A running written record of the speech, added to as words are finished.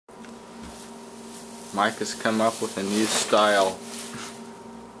Mike has come up with a new style.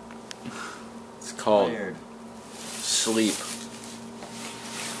 It's called sleep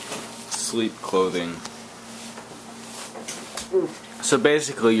clothing. So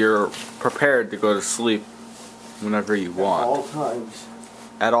basically you're prepared to go to sleep whenever you want. At all times.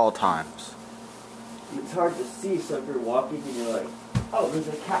 At all times. It's hard to see, so if you're walking and you're like, oh, there's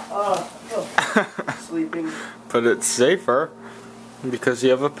a cat, sleeping. But it's safer because you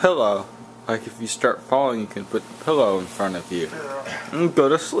have a pillow. Like if you start falling, you can put the pillow in front of you and go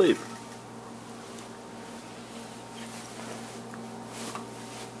to sleep.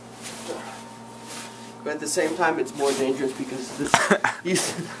 But at the same time, it's more dangerous because this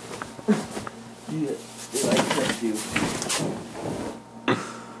they like trick you.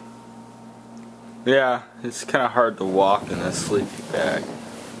 Yeah, it's kind of hard to walk in a sleepy bag.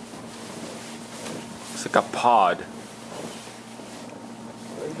 It's like a pod.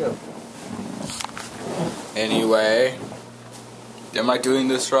 There you go. Anyway, am I doing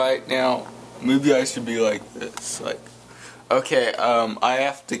this right now? Maybe I should be like this. Like, okay, I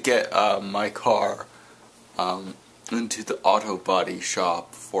have to get my car into the auto body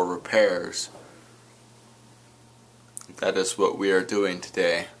shop for repairs. That is what we are doing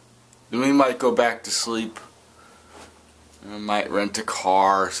today. Then we might go back to sleep. I might rent a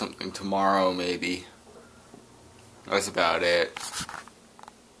car or something tomorrow, maybe. That's about it.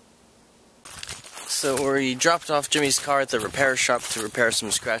 So we dropped off Jimmy's car at the repair shop to repair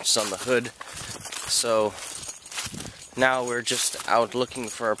some scratches on the hood. So now we're just out looking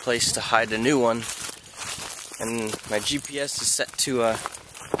for a place to hide a new one. And my GPS is set to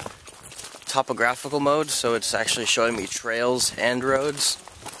topographical mode, so it's actually showing me trails and roads.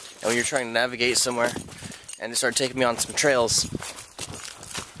 And when you're trying to navigate somewhere, and it started taking me on some trails.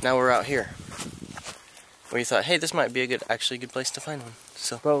 Now we're out here. We thought, hey, this might be actually a good place to find one.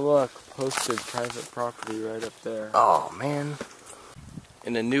 So. But look, posted private property right up there. Oh man.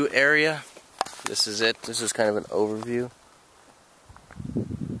 In a new area. This is it. This is kind of an overview.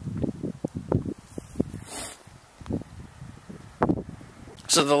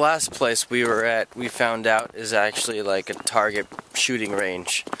 So the last place we were at, we found out, is actually like a target shooting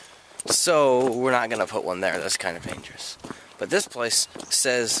range. So we're not gonna put one there. That's kind of dangerous. But this place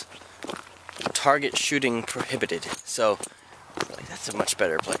says target shooting prohibited. So like, that's a much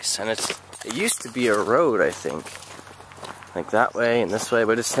better place. And it used to be a road, I think, like that way and this way,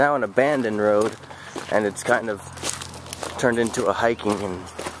 but it's now an abandoned road, and it's kind of turned into a hiking and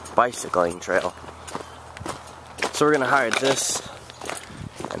bicycling trail. So we're gonna hide this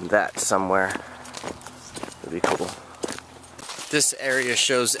and that somewhere. It'd be cool. This area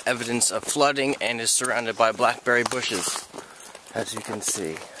shows evidence of flooding and is surrounded by blackberry bushes, as you can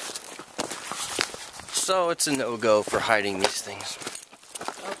see. So it's a no-go for hiding these things.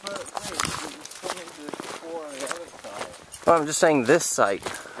 Well, I'm just saying this site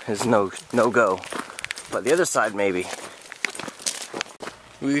is no-go, but the other side maybe.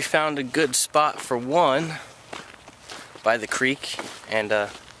 We found a good spot for one by the creek, and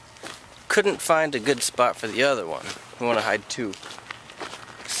couldn't find a good spot for the other one. We want to hide two.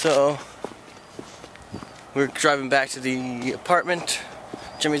 So we're driving back to the apartment,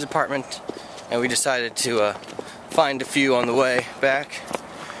 Jimmy's apartment, and we decided to find a few on the way back.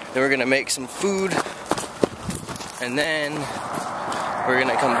 Then we're gonna make some food, and then we're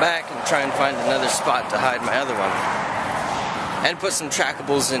gonna come back and try and find another spot to hide my other one, and put some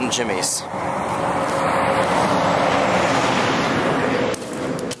trackables in Jimmy's.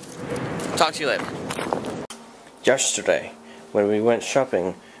 Talk to you later. Yesterday, when we went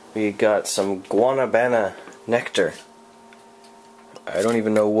shopping, we got some guanabana nectar. I don't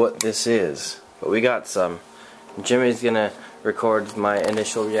even know what this is, but we got some. Jimmy's gonna record my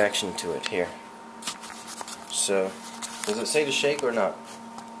initial reaction to it here. So, does it say to shake or not?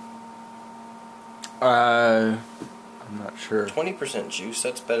 I'm not sure. 20% juice,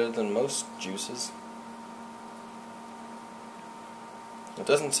 that's better than most juices. It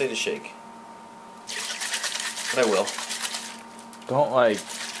doesn't say to shake. But I will. Don't like,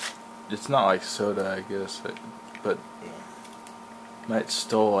 it's not like soda, I guess, but might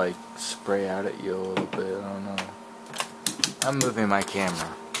still like spray out at you a little bit, I don't know. I'm moving my camera.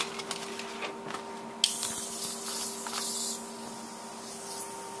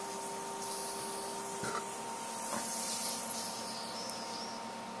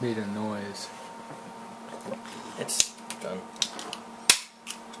 Made a noise. It's done.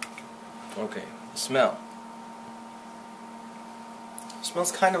 Okay, smell.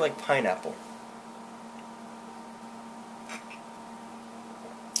 Smells kind of like pineapple.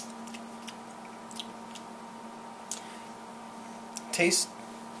 Tastes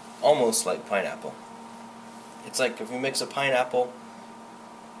almost like pineapple. It's like if you mix a pineapple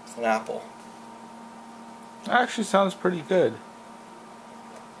with an apple. That actually sounds pretty good.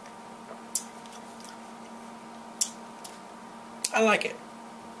 I like it.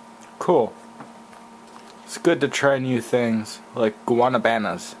 Cool. It's good to try new things, like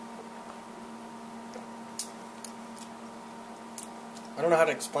guanabanas. I don't know how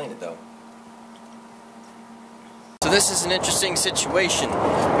to explain it though. So this is an interesting situation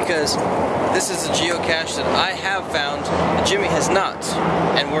because this is a geocache that I have found that Jimmy has not.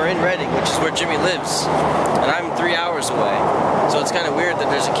 And we're in Redding, which is where Jimmy lives. And I'm 3 hours away. So it's kind of weird that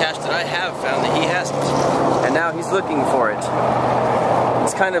there's a cache that I have found that he hasn't. And now he's looking for it.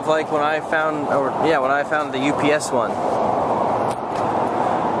 It's kind of like when I found, when I found the UPS one.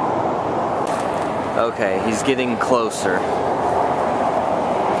 Okay, he's getting closer.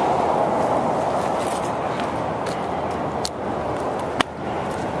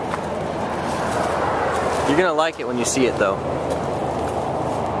 You're gonna like it when you see it though.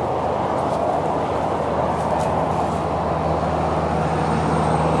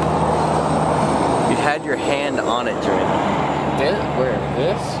 You had your hand on it, Jimmy. Where?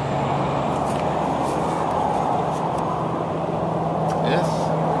 This? This?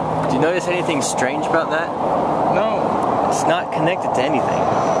 Do you notice anything strange about that? No. It's not connected to anything.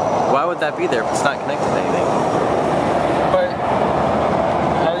 Why would that be there if it's not connected to anything? But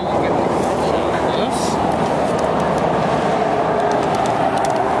how do you get the connection to this?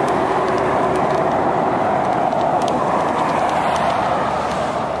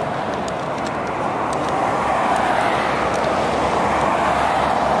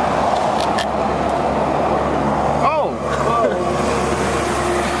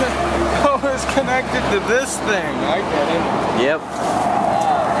 Connected to this thing. I get it. Yep.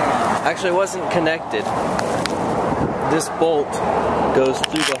 Actually, it wasn't connected. This bolt goes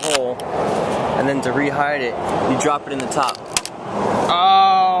through the hole, and then to rehide it, you drop it in the top.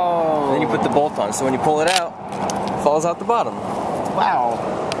 Oh. And then you put the bolt on, so when you pull it out, it falls out the bottom. Wow.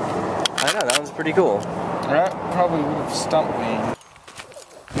 I know, that one's pretty cool. That probably would have stumped me.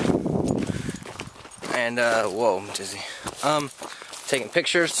 And, whoa, I'm dizzy. Taking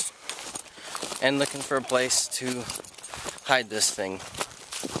pictures and looking for a place to hide this thing.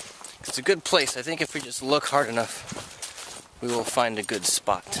 It's a good place. I think if we just look hard enough, we will find a good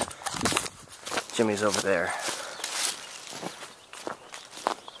spot. Jimmy's over there.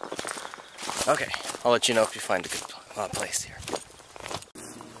 Okay, I'll let you know if you find a good place here.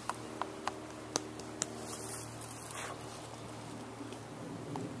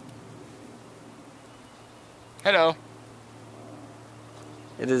 Hello.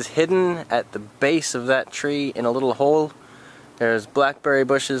 It is hidden at the base of that tree in a little hole. There's blackberry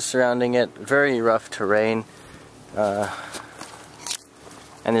bushes surrounding it, very rough terrain, and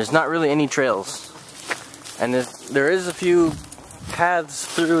there's not really any trails. And there is a few paths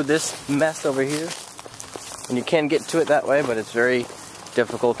through this mess over here, and you can get to it that way, but it's very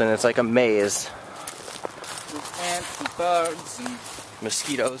difficult and it's like a maze. With ants and bugs and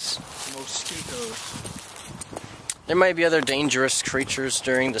Mosquitoes. mosquitoes. There might be other dangerous creatures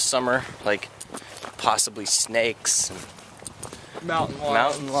during the summer, like possibly snakes and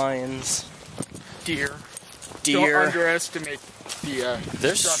Mountain lions. deer. Don't underestimate the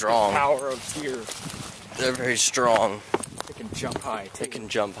They're strong. power of deer. They're very strong. They can jump high. They can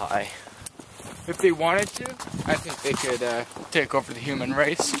jump high. If they wanted to, I think they could take over the human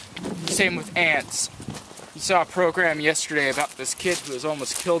race. Same with ants. You saw a program yesterday about this kid who was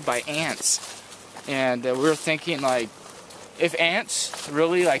almost killed by ants. And we were thinking, like, if ants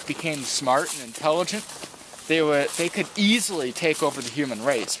really became smart and intelligent, they could easily take over the human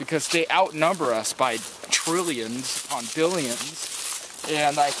race because they outnumber us by trillions upon billions.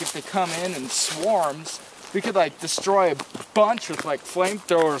 And if they come in swarms, we could destroy a bunch with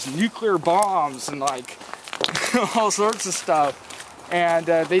flamethrowers, nuclear bombs, and all sorts of stuff. And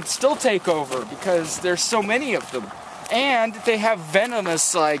they'd still take over because there's so many of them. And they have venomous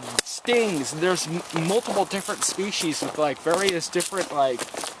stings. There's multiple different species with various different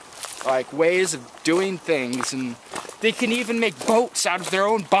ways of doing things, and they can even make boats out of their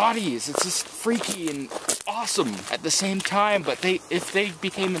own bodies. It's just freaky and awesome at the same time. But if they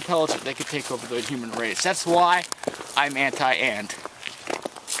became intelligent, they could take over the human race. That's why I'm anti-ant.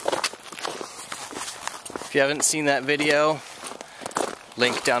 If you haven't seen that video,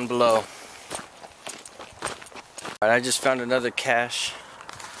 link down below. Alright, I just found another cache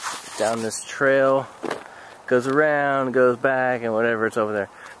down this trail. Goes around, goes back, and whatever, it's over there.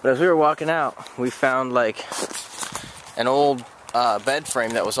 But as we were walking out, we found an old bed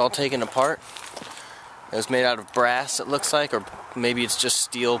frame that was all taken apart. It was made out of brass, it looks like, or maybe it's just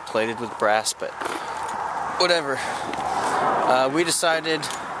steel plated with brass, but whatever. We decided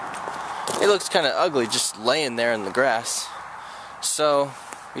it looks kind of ugly just laying there in the grass. So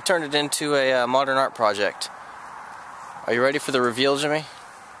we turned it into a modern art project. Are you ready for the reveal, Jimmy?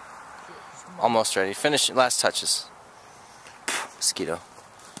 Almost ready. Finish it. Last touches. Mosquito.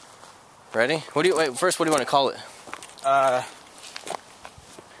 Ready? First, what do you want to call it?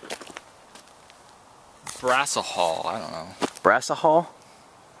 Brassahall, I don't know. Brassahall?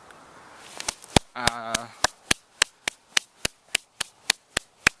 I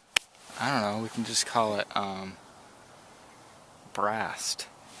don't know, we can just call it, Brast.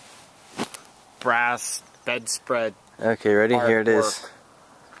 Brass bedspread. Okay, ready? Here it is. Artwork.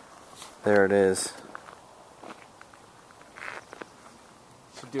 There it is.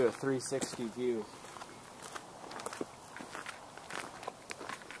 Should do a 360 view.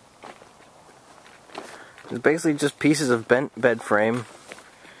 It's basically just pieces of bent bed frame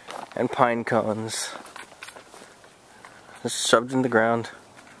and pine cones just shoved in the ground.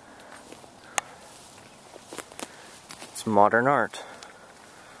 It's modern art.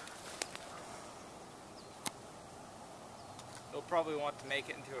 They'll probably want to make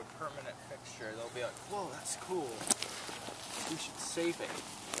it into a permanent fixture. They'll be like, whoa, that's cool. We should save it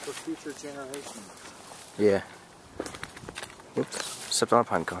for future generations. Yeah. Oops, stepped on a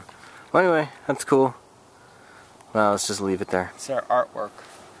pine cone. Well, anyway, that's cool. Well, let's just leave it there. It's our artwork.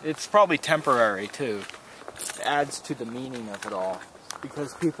 It's probably temporary too. It adds to the meaning of it all.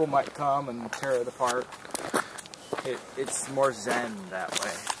 Because people might come and tear it apart. It's more zen that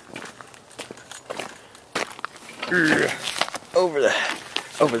way. Over there.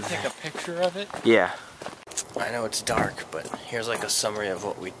 Take a picture of it? Yeah. I know it's dark, but here's like a summary of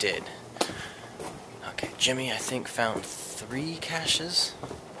what we did. Okay, Jimmy, I think, found 3 caches.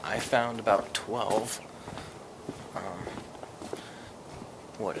 I found about 12.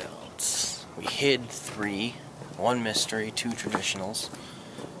 What else? We hid 3. 1 mystery, 2 traditionals.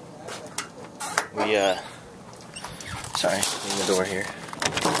 We, sorry, in the door here.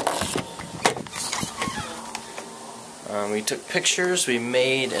 We took pictures, we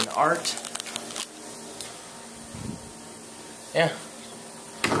made an art. Yeah.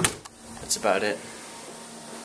 That's about it.